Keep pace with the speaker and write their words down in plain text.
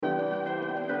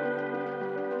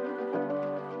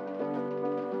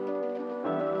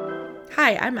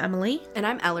Hi, I'm Emily, And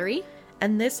I'm Ellery.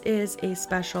 and this is a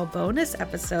special bonus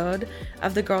episode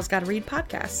of the Girls Gotta Read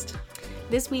podcast.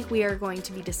 This week we are going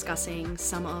to be discussing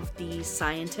some of the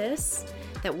scientists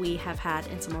that we have had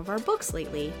in some of our books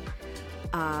lately.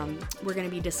 We're going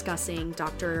to be discussing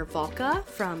Dr. Volka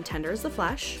from Tender as the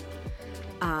Flesh,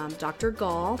 Dr.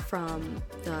 Gall from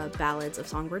the Ballads of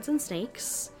Songbirds and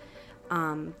Snakes,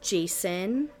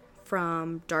 Jason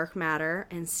from Dark Matter,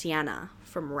 and Sienna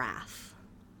from Wrath.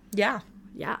 Yeah.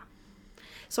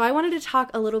 So I wanted to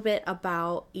talk a little bit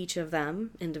about each of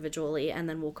them individually, and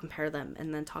then we'll compare them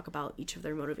and then talk about each of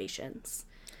their motivations.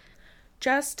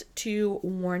 Just to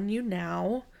warn you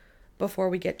now, before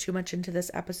we get too much into this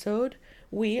episode,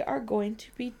 we are going to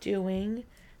be doing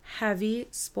heavy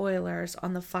spoilers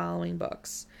on the following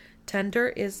books. Tender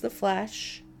is the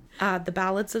Flesh, The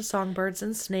Ballads of Songbirds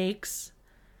and Snakes,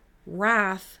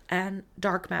 Wrath, and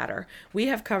Dark Matter. We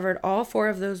have covered all four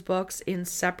of those books in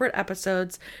separate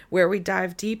episodes where we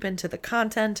dive deep into the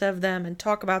content of them and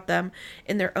talk about them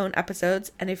in their own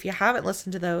episodes. And if you haven't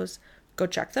listened to those, go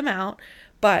check them out.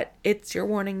 But it's your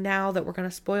warning now that we're going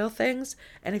to spoil things.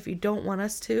 And if you don't want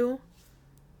us to,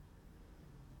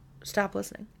 stop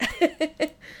listening.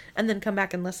 And then come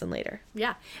back and listen later.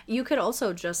 Yeah. You could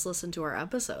also just listen to our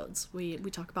episodes. We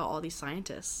talk about all these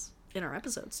scientists in our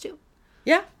episodes too.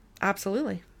 Yeah,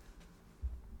 absolutely.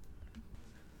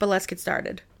 But let's get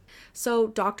started. So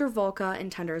Dr. Volka in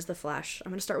Tender as the Flesh.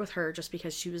 I'm going to start with her just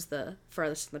because she was the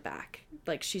furthest in the back.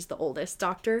 Like, she's the oldest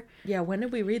doctor. Yeah, when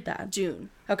did we read that? June,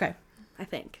 Okay. I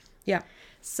think. Yeah.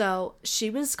 So she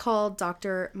was called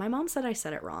Dr. My mom said I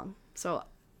said it wrong. So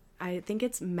I think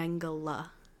it's Mengele.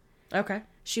 Okay.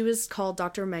 She was called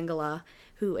Dr. Mengele,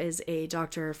 who is a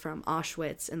doctor from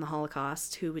Auschwitz in the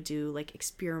Holocaust who would do like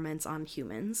experiments on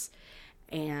humans.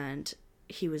 And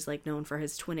he was like known for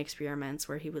his twin experiments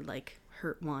where he would like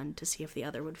hurt one to see if the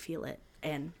other would feel it,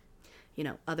 and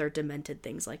other demented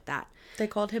things like that. They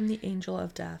called him the Angel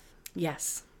of Death.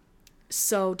 Yes.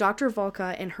 So Dr.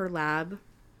 Volka in her lab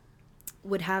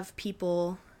would have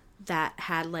people that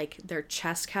had like their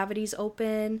chest cavities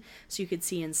open so you could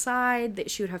see inside.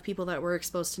 That she would have people that were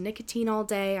exposed to nicotine all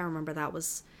day. I remember that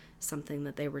was something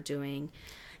that they were doing.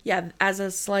 Yeah, as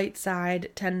a slight side,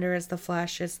 Tender as the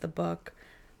Flesh is the book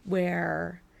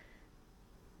where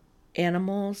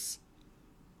animals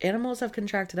have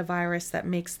contracted a virus that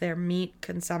makes their meat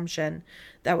consumption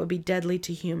that would be deadly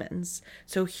to humans.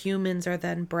 So humans are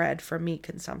then bred for meat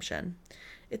consumption.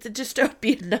 It's a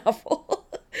dystopian novel.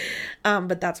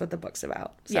 But that's what the book's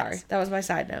about. Sorry, Yes. That was my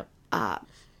side note.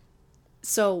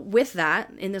 So with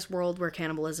that, in this world where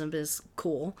cannibalism is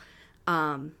cool,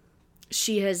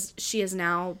 she has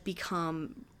now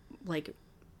become like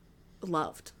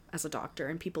loved as a doctor,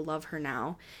 and people love her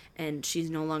now, and she's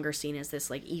no longer seen as this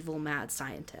like evil mad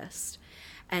scientist.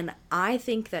 And I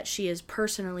think that she is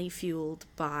personally fueled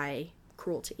by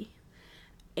cruelty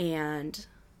and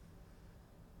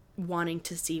wanting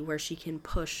to see where she can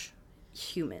push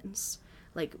humans,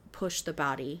 like push the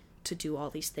body to do all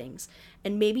these things,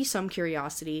 and maybe some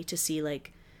curiosity to see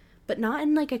like, but not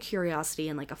in like a curiosity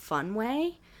in like a fun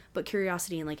way, but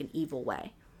curiosity in like an evil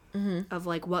way. Of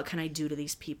like, what can I do to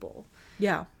these people?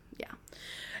 Yeah.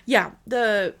 Yeah.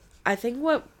 I think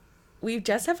what we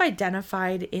just have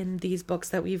identified in these books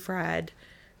that we've read,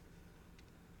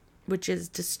 which is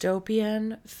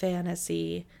dystopian,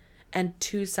 fantasy, and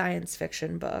 2 science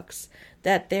fiction books,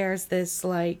 that there's this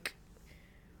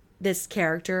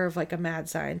character of like a mad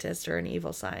scientist or an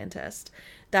evil scientist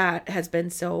that has been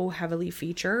so heavily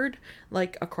featured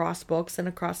like across books and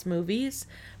across movies.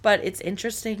 But it's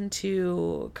interesting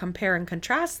to compare and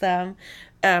contrast them,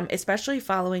 especially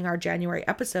following our January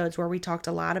episodes where we talked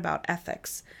a lot about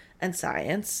ethics and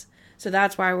science. So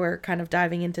that's why we're kind of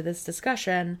diving into this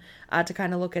discussion to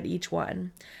kind of look at each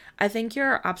one. I think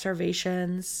your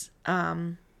observations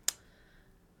of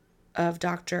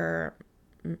Dr.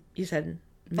 You said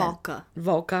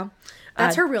Volka.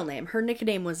 That's her real name. Her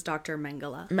nickname was Dr.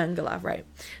 Mengele. Mengele, right.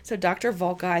 So Dr.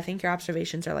 Volka, I think your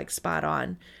observations are like spot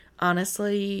on.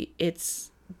 Honestly,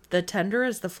 it's the Tender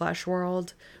as the Flesh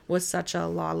world was such a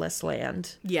lawless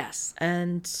land. Yes.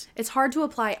 And It's hard to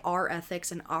apply our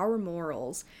ethics and our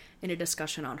morals in a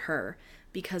discussion on her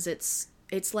because it's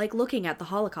like looking at the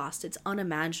Holocaust. It's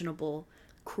unimaginable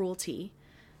cruelty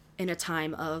in a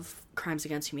time of crimes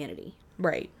against humanity.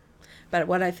 right. But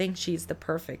what I think she's the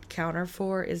perfect counter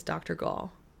for is Dr.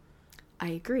 Gall. I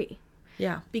agree.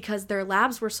 Yeah. Because their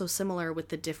labs were so similar with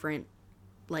the different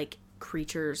like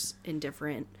creatures in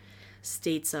different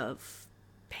states of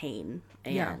pain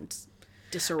and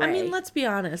disarray. I mean, let's be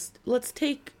honest.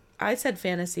 I said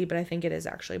fantasy, but I think it is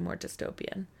actually more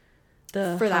dystopian.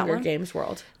 The For that Hunger one? Games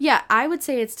world. Yeah, I would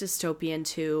say it's dystopian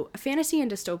too. Fantasy and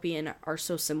dystopian are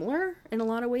so similar in a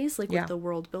lot of ways, like Yeah. with the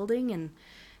world building and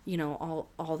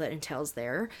all that entails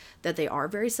there, that they are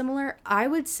very similar. I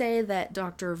would say that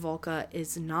Dr. Volka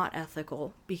is not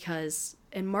ethical because,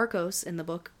 and Marcos in the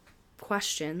book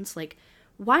questions like,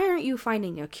 why aren't you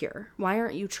finding a cure? Why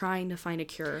aren't you trying to find a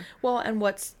cure? Well, and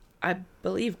I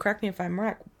believe, correct me if I'm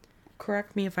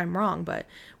wrong, but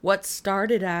what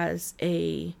started as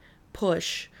a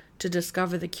push to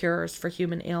discover the cures for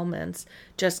human ailments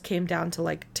just came down to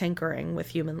like tinkering with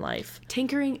human life.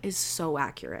 Tinkering is so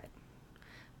accurate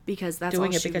because that's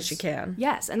Doing all it because she can.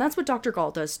 Yes, and that's what Dr.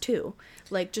 Gall does too.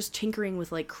 Like just tinkering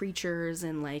with like creatures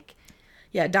and like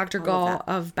Yeah, Dr. of Gall that.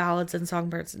 of Ballads and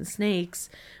Songbirds and Snakes,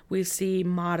 we see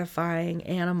modifying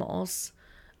animals.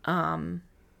 And,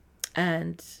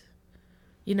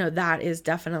 that is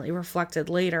definitely reflected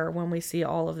later when we see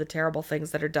all of the terrible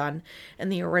things that are done in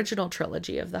the original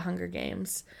trilogy of the Hunger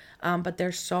Games. But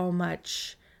there's so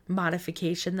much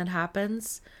modification that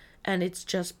happens, and it's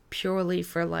just purely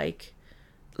for like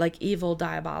evil,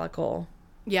 diabolical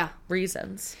yeah.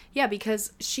 reasons. Yeah,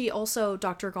 because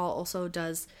Dr. Gall also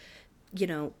does,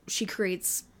 she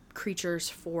creates creatures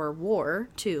for war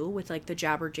too, with like the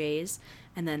Jabberjays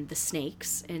and then the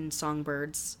snakes and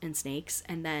songbirds and snakes.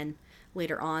 And then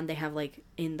later on, they have like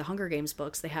in the Hunger Games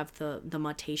books, they have the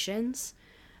mutations,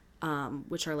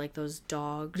 which are like those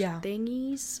dog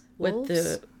thingies,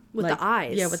 wolves, with the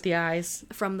eyes. Yeah, with the eyes.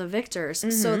 From the victors.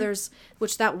 So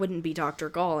which that wouldn't be Dr.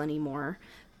 Gall anymore,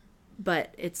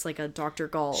 but it's like a Dr.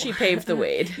 Gall. She paved the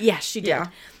way. Yes, she did.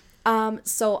 Yeah.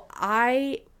 So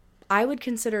I would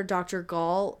consider Dr.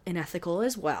 Gall unethical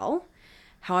as well.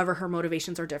 However, her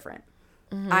motivations are different.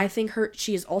 I think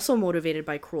she is also motivated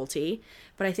by cruelty,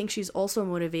 but I think she's also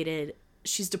motivated,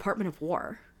 she's Department of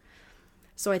War.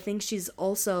 So I think she's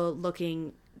also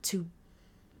looking to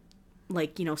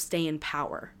stay in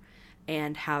power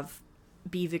and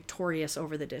be victorious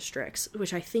over the districts,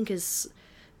 which I think is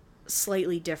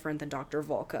slightly different than Dr.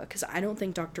 Volka, because I don't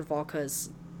think Dr. Volka is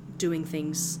doing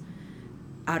things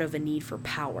out of a need for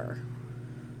power.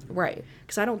 Right.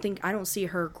 Because I don't see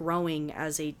her growing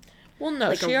as a Well, no,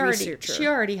 like a researcher. she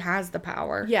already has the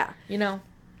power. Yeah.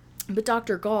 But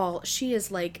Dr. Gall, she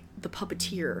is like the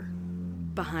puppeteer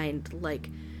behind like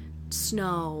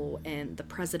Snow and the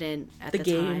president at the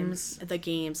games. time. The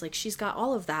games. Like she's got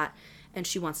all of that and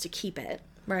she wants to keep it.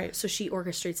 Right. So she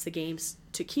orchestrates the games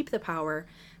to keep the power,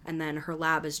 and then her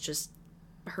lab is just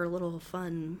her little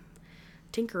fun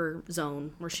tinker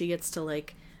zone where she gets to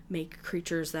like make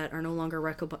creatures that are no longer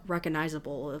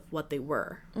recognizable of what they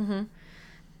were.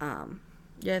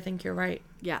 Yeah, I think you're right.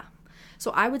 Yeah.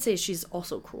 So I would say she's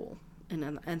also cruel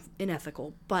and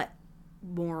unethical, but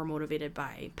more motivated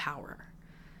by power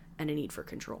and a need for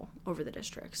control over the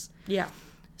districts. Yeah.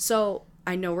 So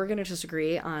I know we're going to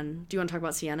disagree on... Do you want to talk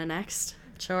about Sienna next?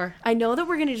 Sure. I know that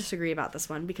we're going to disagree about this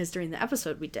one because during the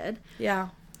episode we did. Yeah.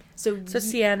 So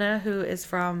Sienna, who is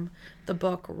from the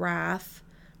book Wrath,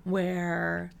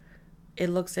 where it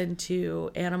looks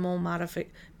into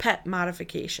pet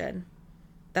modification.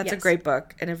 That's a Yes. great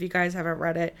book. And if you guys haven't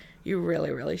read it, you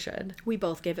really, really should. we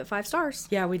both gave it 5 stars.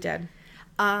 Yeah, we did.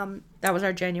 That was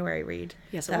our January read.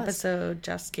 Yes, it the was. episode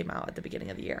just came out at the beginning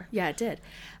of the year. Yeah, it did.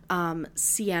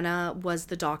 Sienna was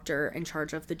the doctor in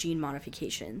charge of the gene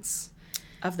modifications.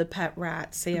 Of the pet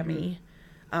rat, Sammy,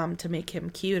 to make him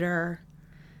cuter,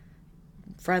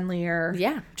 friendlier,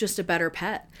 Yeah, just a better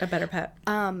pet. a better pet.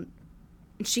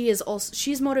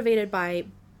 She's motivated by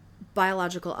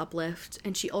biological uplift,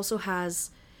 and she also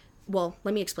has, well,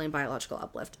 let me explain biological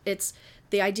uplift. It's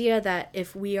the idea that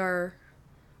if we are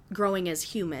growing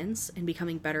as humans and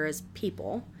becoming better as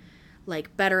people,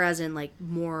 like better as in like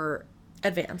more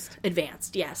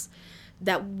advanced, yes,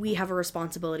 that we have a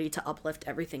responsibility to uplift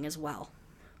everything as well.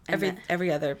 And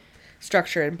Every other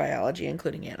structure in biology,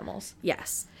 including animals.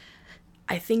 yes.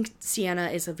 I think Sienna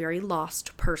is a very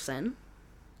lost person.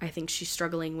 I think she's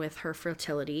struggling with her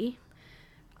fertility.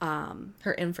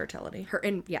 Her infertility.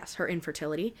 Her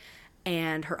infertility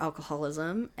and her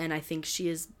alcoholism, and I think she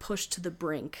is pushed to the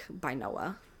brink by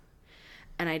Noah.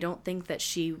 And I don't think that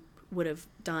she would have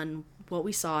done what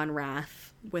we saw in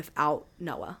Wrath without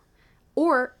Noah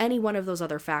or any one of those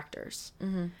other factors.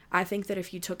 I think that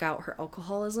if you took out her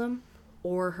alcoholism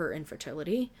or her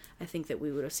infertility, I think that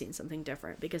we would have seen something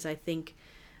different, because I think,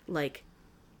 like,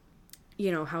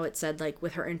 you know how it said, like,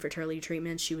 with her infertility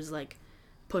treatment, she was like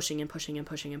pushing and pushing and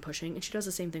pushing and pushing, and she does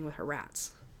the same thing with her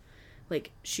rats.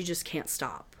 Like, she just can't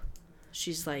stop.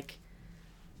 She's like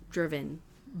driven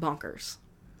bonkers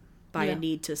by a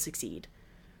need to succeed.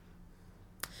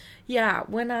 Yeah,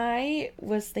 when I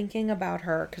was thinking about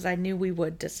her, because I knew we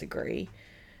would disagree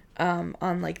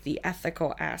on like the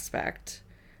ethical aspect,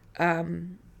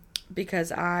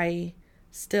 because I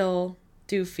still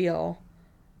do feel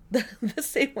the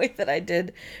same way that I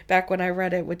did back when I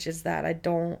read it, which is that I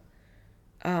don't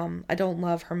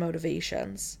love her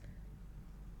motivations.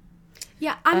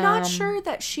 Yeah, I'm not sure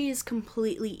that she's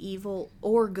completely evil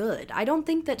or good. I don't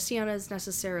think that Sienna is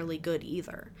necessarily good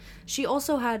either. She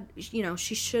also had,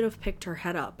 she should have picked her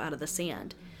head up out of the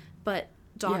sand. But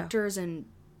doctors and,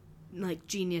 like,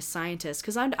 genius scientists,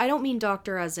 because I don't mean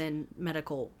doctor as in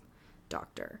medical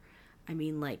doctor. I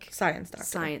mean, like... Science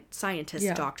doctor.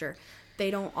 Scientist doctor.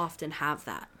 They don't often have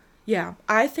that. Yeah,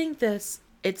 I think it's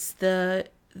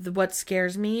what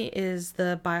scares me is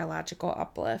the biological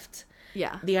uplift.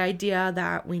 Yeah. The idea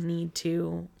that we need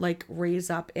to, like, raise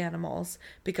up animals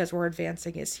because we're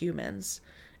advancing as humans.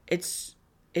 It's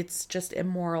just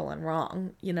immoral and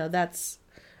wrong. That's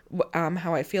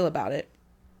how I feel about it.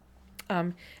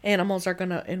 Animals are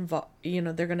going to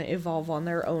they're going to evolve on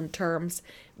their own terms,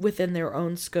 within their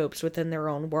own scopes, within their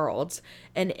own worlds.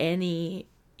 And any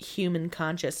human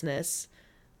consciousness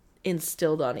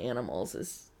instilled on animals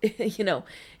is,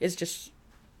 is just...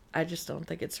 I just don't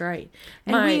think it's right.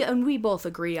 And we both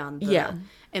agree on the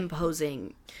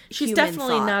imposing. She's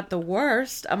definitely not the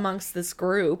worst amongst this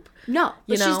group. No,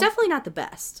 but she's definitely not the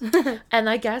best. And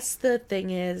I guess the thing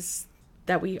is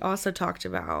that we also talked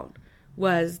about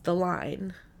was the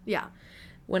line. Yeah.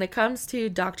 When it comes to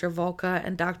Dr. Volka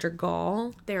and Dr.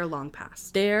 Gall, they're long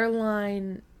past. Their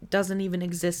line doesn't even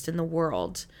exist in the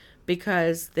world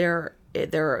because there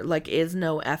like is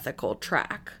no ethical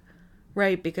track.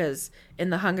 Right, because in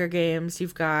the Hunger Games,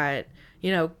 you've got,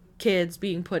 kids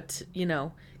being put,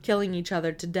 killing each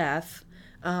other to death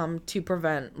to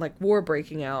prevent, like, war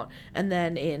breaking out. And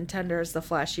then in Tender as the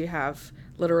Flesh, you have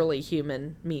literally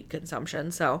human meat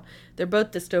consumption. So they're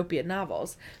both dystopian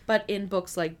novels. But in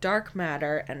books like Dark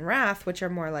Matter and Wrath, which are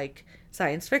more like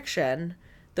science fiction,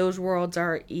 those worlds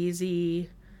are easy.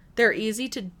 They're easy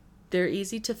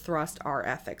to thrust our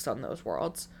ethics on those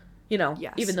worlds,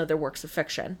 Yes. Even though they're works of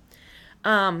fiction.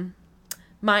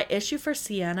 My issue for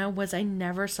Sienna was I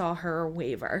never saw her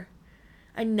waver.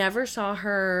 I never saw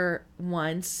her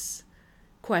once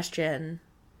question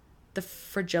the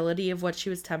fragility of what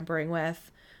she was tempering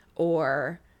with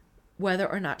or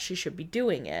whether or not she should be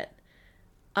doing it.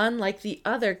 Unlike the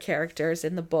other characters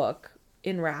in the book,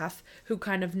 in Wrath, who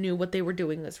kind of knew what they were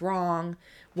doing was wrong.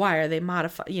 Why are they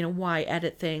modifying, why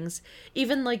edit things?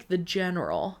 Even like the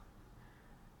general.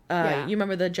 You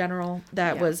remember the general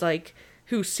that was like...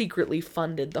 who secretly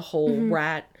funded the whole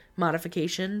rat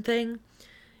modification thing.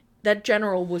 That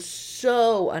general was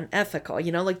so unethical,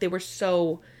 like they were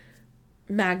so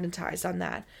magnetized on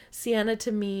that. Sienna,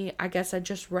 to me, I guess I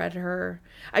just read her.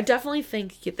 I definitely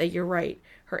think that you're right.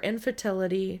 Her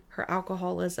infertility, her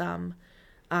alcoholism,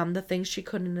 the things she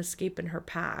couldn't escape in her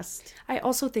past. I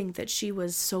also think that she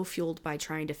was so fueled by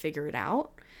trying to figure it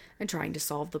out and trying to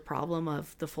solve the problem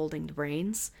of the folding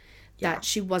brains. That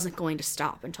she wasn't going to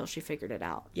stop until she figured it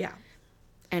out. Yeah.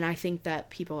 And I think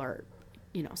that people are,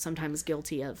 sometimes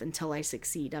guilty of, until I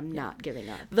succeed, I'm not giving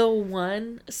up. The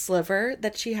one sliver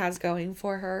that she has going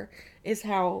for her is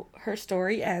how her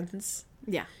story ends.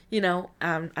 Yeah.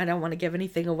 I don't want to give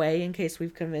anything away in case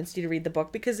we've convinced you to read the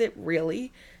book, because it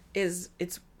really is,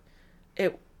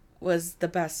 it was the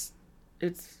best.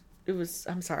 It was,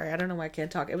 I'm sorry, I don't know why I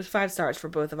can't talk. It was 5 stars for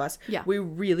both of us. Yeah. We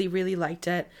really, really liked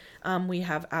it. We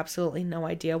have absolutely no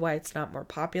idea why it's not more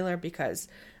popular, because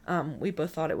we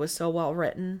both thought it was so well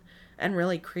written and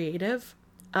really creative.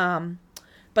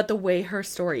 But the way her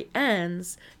story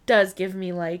ends does give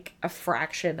me like a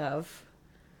fraction of,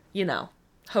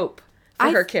 hope for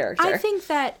her character. I think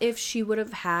that if she would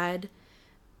have had,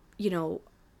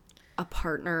 a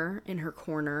partner in her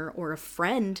corner or a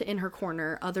friend in her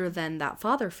corner other than that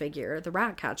father figure, the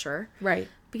rat catcher. Right.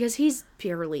 Because he's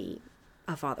purely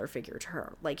a father figure to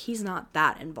her. Like, he's not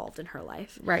that involved in her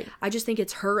life. Right. I just think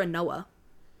it's her and Noah.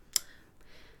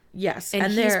 Yes.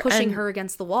 And he's pushing her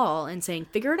against the wall and saying,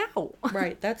 figure it out.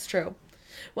 Right. That's true.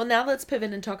 Well, now let's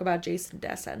pivot and talk about Jason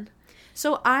Dessen.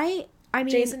 So I mean...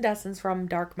 Jason Dessen's from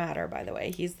Dark Matter, by the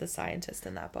way. He's the scientist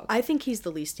in that book. I think he's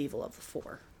the least evil of the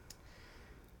 4.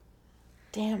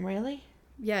 Damn, really?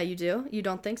 Yeah, you do? You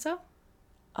don't think so?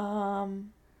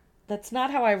 That's not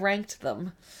how I ranked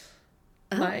them.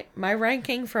 Oh. My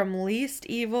ranking from least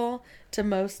evil to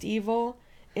most evil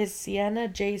is Sienna,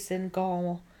 Jason,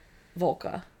 Gall,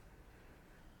 Volka.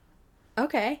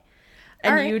 Okay.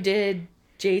 And you did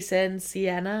Jason,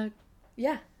 Sienna?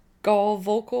 Yeah. Gall,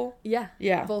 Volka? Yeah.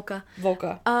 Yeah. Volka.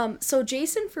 Volka. So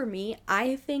Jason, for me,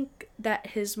 I think that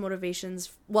his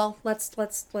motivations, well, let's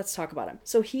talk about him.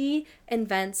 So he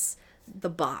invents the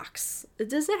box.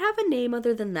 Does it have a name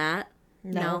other than that?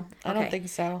 No, I don't think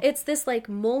so. It's this like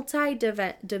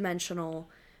multi-dimensional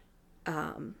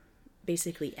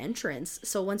basically entrance.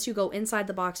 So once you go inside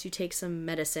the box, you take some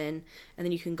medicine and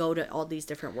then you can go to all these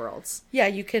different worlds. Yeah,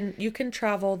 you can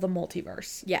travel the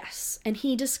multiverse. Yes. And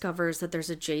he discovers that there's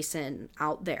a Jason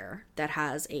out there that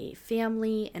has a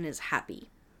family and is happy.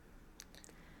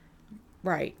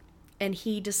 Right. And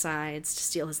he decides to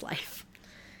steal his life.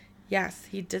 Yes,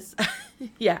 he does.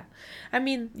 Yeah. I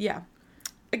mean, yeah.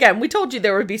 Again, we told you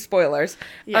there would be spoilers.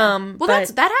 Yeah. Well,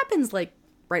 that happens like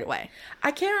right away.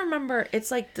 I can't remember. It's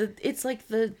like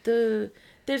the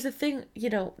there's a thing,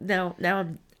 now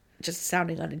I'm just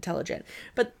sounding unintelligent,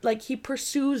 but like he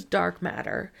pursues dark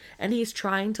matter and he's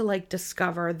trying to like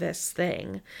discover this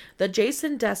thing. The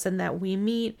Jason Dessen that we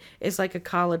meet is like a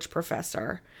college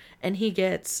professor and he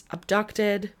gets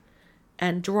abducted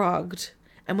and drugged.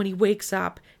 And when he wakes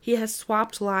up, he has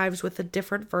swapped lives with a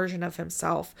different version of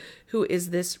himself, who is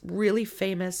this really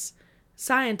famous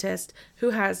scientist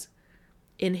who has,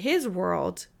 in his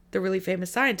world, the really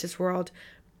famous scientist world,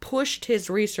 pushed his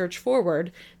research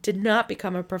forward, did not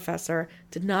become a professor,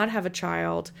 did not have a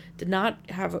child, did not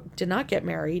get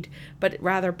married, but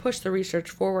rather pushed the research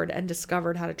forward and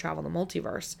discovered how to travel the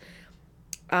multiverse.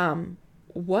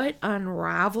 What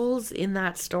unravels in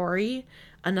that story,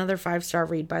 another 5-star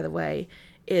read, by the way,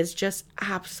 is just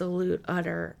absolute,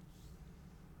 utter,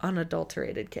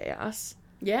 unadulterated chaos.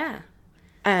 Yeah.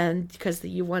 And because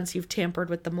once you've tampered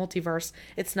with the multiverse,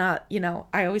 it's not,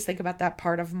 I always think about that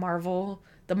part of Marvel,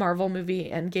 the Marvel movie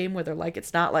Endgame, where they're like,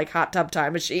 it's not like Hot Tub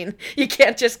Time Machine. You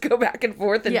can't just go back and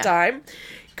forth in time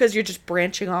because you're just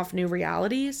branching off new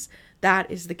realities.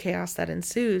 That is the chaos that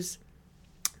ensues.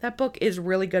 That book is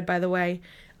really good, by the way.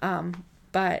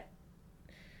 But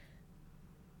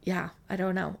yeah, I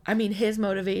don't know. I mean,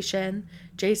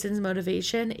 Jason's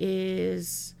motivation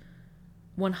is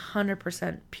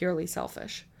 100% purely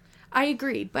selfish. I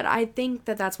agree, but I think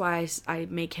that that's why I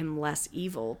make him less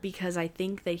evil, because I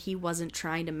think that he wasn't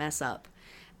trying to mess up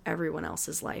everyone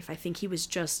else's life. I think he was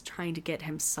just trying to get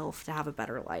himself to have a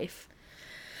better life.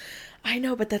 I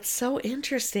know, but that's so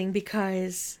interesting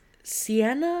because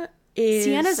Sienna's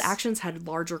actions had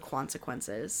larger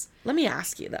consequences. Let me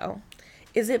ask you, though.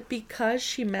 Is it because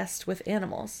she messed with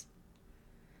animals?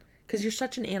 Because you're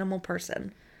such an animal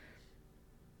person.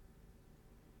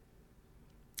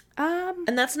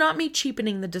 And that's not me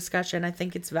cheapening the discussion. I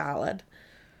think it's valid.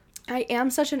 I am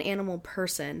such an animal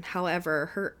person. However,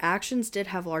 her actions did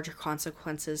have larger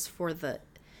consequences for the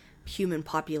human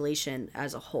population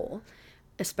as a whole,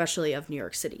 especially of New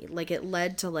York City. Like, it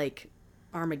led to, like,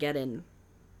 Armageddon,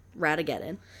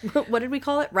 Ratageddon. What did we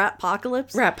call it?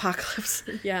 Ratpocalypse?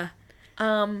 Ratpocalypse. Yeah.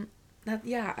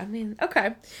 I mean,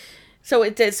 okay. So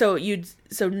it did. So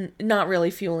not really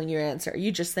fueling your answer.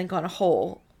 You just think on a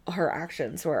whole, her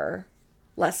actions were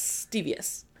less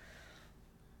devious.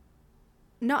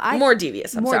 No, more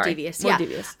devious. More sorry. Devious. More yeah.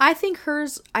 devious. I think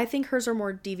hers are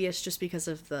more devious just because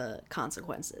of the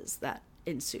consequences that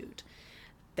ensued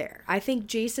there. I think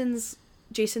Jason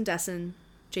Dessen,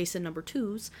 Jason number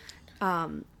 2's,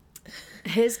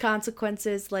 his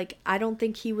consequences, like, I don't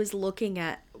think he was looking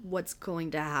at what's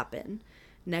going to happen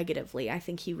negatively. I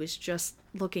think he was just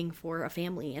looking for a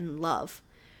family and love.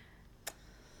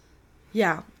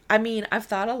 Yeah. I mean, I have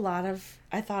thought a lot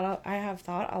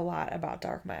about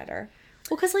dark matter.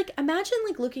 Well, because, like, imagine,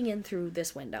 like, looking in through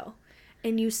this window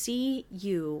and you see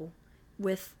you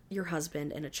with your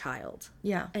husband and a child.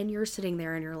 Yeah. And you're sitting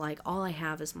there and you're like, all I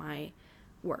have is my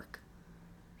work.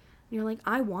 And you're like,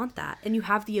 I want that. And you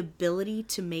have the ability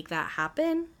to make that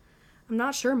happen. I'm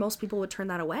not sure most people would turn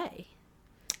that away.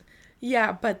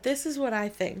 Yeah, but this is what I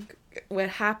think what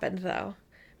happened, though.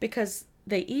 Because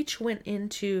they each went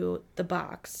into the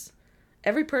box.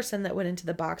 Every person that went into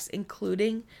the box,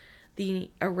 including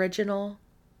the original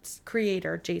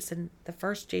creator, Jason, the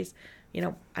first Jason,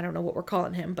 I don't know what we're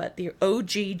calling him, but the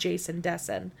OG Jason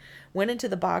Dessen, went into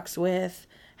the box with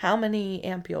how many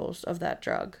ampules of that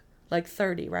drug? Like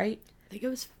 30, right? I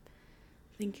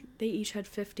think they each had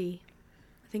 50.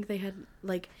 I think they had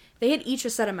each a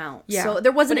set amount. Yeah. So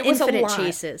there wasn't infinite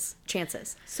chances.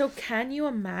 So can you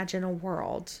imagine a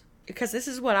world, because this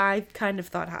is what I kind of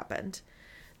thought happened,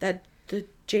 that the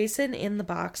Jason in the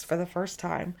box for the first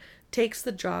time takes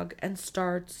the drug and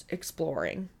starts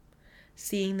exploring,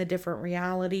 seeing the different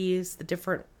realities, the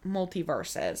different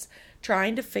multiverses,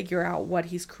 trying to figure out what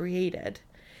he's created.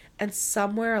 And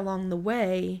somewhere along the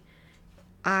way,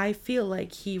 I feel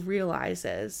like he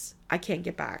realizes I can't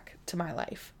get back to my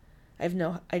life. I have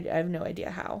no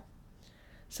idea how.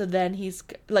 So then he's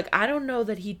like, I don't know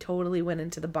that he totally went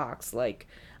into the box like,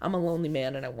 I'm a lonely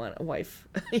man and I want a wife.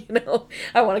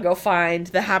 I want to go find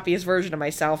the happiest version of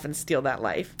myself and steal that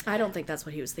life. I don't think that's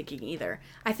what he was thinking either.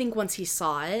 I think once he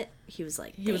saw it, he was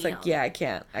like, He was like, yeah, I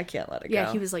can't let it go.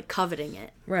 Yeah, he was like coveting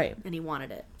it. Right. And he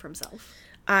wanted it for himself.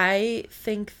 I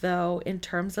think, though, in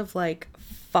terms of like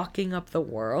fucking up the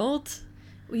world,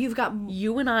 You've got...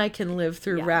 you and I can live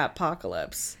through rat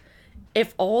apocalypse.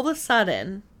 If all of a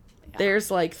sudden there's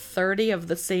like 30 of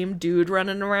the same dude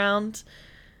running around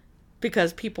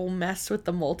because people mess with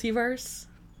the multiverse.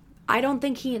 I don't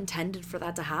think he intended for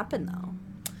that to happen, though.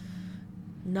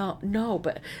 No,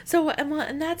 but... So,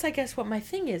 and that's, I guess, what my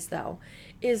thing is, though,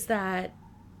 is that...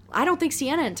 I don't think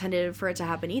Sienna intended for it to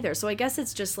happen either. So I guess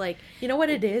it's just like... You know what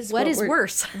it is? What is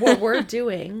worse? What we're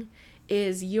doing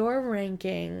is you're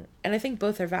ranking, and I think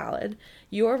both are valid,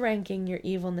 you're ranking your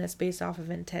evilness based off of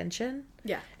intention.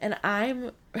 Yeah. And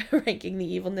I'm ranking the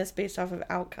evilness based off of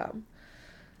outcome.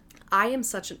 I am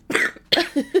such an...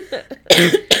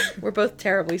 We're both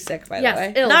terribly sick, by the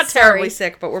way. Ill, Not sorry. terribly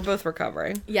sick, but we're both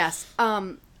recovering. Yes.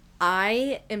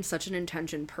 I am such an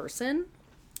intention person.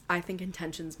 I think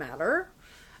intentions matter.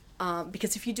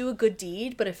 Because if you do a good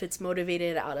deed, but if it's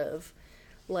motivated out of,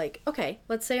 like, okay,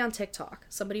 let's say on TikTok,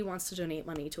 somebody wants to donate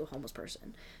money to a homeless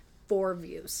person for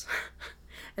views.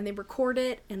 And they record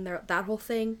it and that whole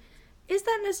thing. Is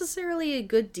that necessarily a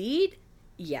good deed?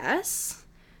 Yes.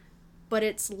 But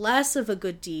it's less of a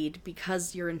good deed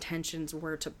because your intentions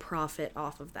were to profit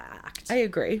off of the act. I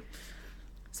agree.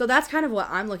 So that's kind of what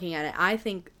I'm looking at it. I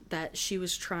think that she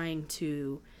was trying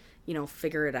to,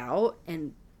 figure it out.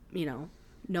 And,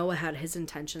 Noah had his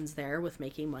intentions there with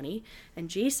making money. And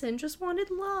Jason just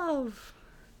wanted love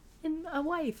and a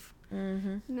wife.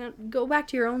 Mm-hmm. Now, go back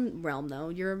to your own realm, though.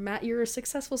 You're a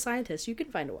successful scientist. You can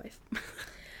find a wife.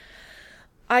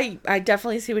 I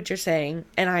definitely see what you're saying,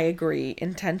 and I agree.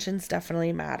 Intentions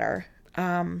definitely matter.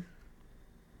 I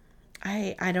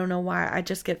don't know why. I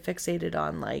just get fixated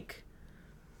on, like...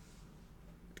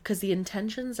 Because the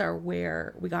intentions are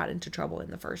where we got into trouble in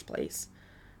the first place.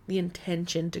 The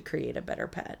intention to create a better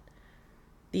pet.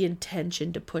 The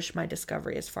intention to push my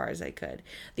discovery as far as I could.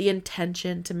 The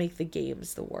intention to make the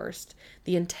games the worst.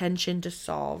 The intention to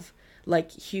solve...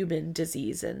 like human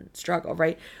disease and struggle,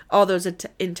 right? All those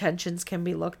intentions can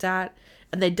be looked at,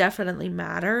 and they definitely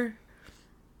matter.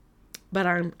 But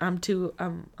I'm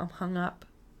hung up.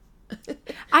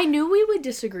 I knew we would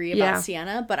disagree about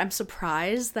Sienna, but I'm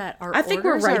surprised that I think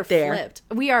we're right there. Flipped.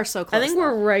 We are so close. I think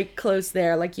we're right close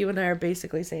there. Like, you and I are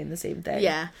basically saying the same thing.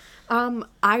 Yeah.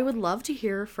 I would love to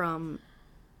hear from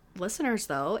listeners,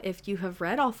 though, if you have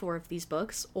read all 4 of these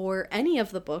books or any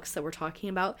of the books that we're talking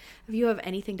about. If you have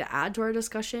anything to add to our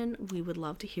discussion, we would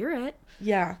love to hear it.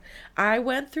 Yeah. I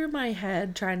went through my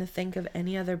head trying to think of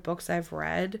any other books I've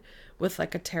read with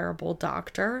like a terrible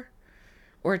doctor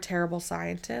or a terrible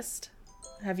scientist.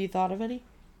 Have you thought of any?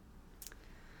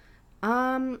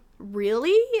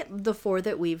 Really, the 4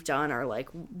 that we've done are like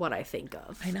what I think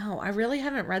of. I know. I really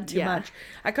haven't read too much.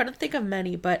 I couldn't think of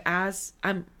many, but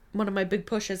one of my big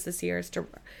pushes this year is to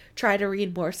try to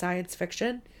read more science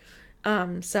fiction.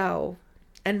 And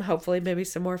hopefully maybe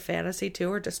some more fantasy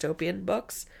too, or dystopian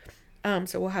books.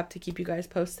 So we'll have to keep you guys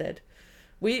posted.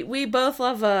 We both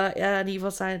love an evil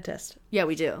scientist. Yeah,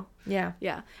 we do. Yeah.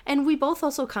 Yeah. And we both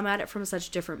also come at it from such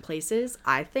different places.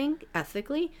 I think,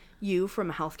 ethically, you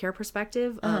from a healthcare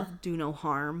perspective of do no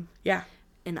harm. Yeah.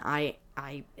 And I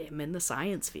am in the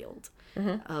science field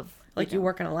of... Like, you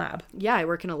work in a lab. Yeah, I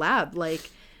work in a lab. Like,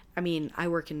 I mean, I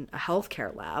work in a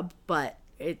healthcare lab, but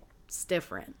it's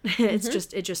different. It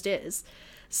just is.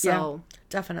 So yeah,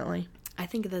 definitely. I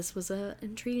think this was an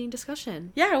intriguing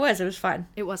discussion. Yeah, it was. It was fun.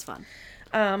 It was fun.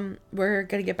 We're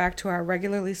going to get back to our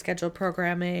regularly scheduled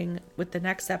programming with the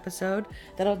next episode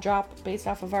that'll drop based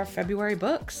off of our February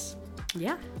books.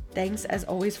 Yeah. Thanks, as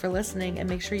always, for listening, and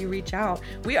make sure you reach out.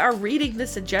 We are reading the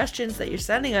suggestions that you're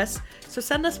sending us, so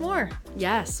send us more.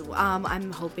 Yes.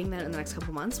 I'm hoping that in the next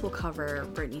couple months we'll cover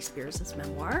Britney Spears'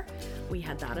 memoir. We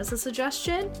had that as a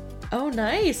suggestion. Oh,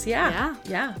 nice. Yeah.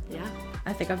 Yeah.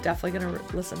 I think I'm definitely going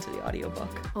to listen to the audiobook.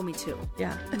 Oh, me too.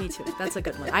 Yeah. Me too. That's a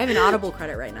good one. I have an Audible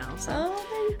credit right now. So. Oh,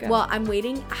 there you go. Well, I'm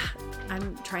waiting.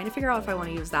 I'm trying to figure out if I want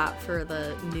to use that for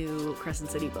the new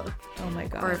Crescent City book. Oh my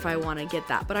god. Or if I want to get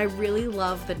that. But I really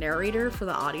love the narrator for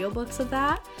the audiobooks of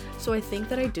that. So I think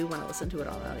that I do want to listen to it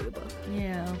on audiobook.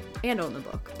 Yeah. And own the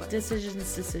book. But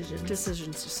Decisions,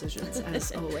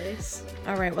 as always.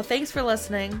 All right. Well, thanks for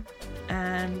listening.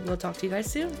 And we'll talk to you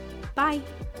guys soon. Bye.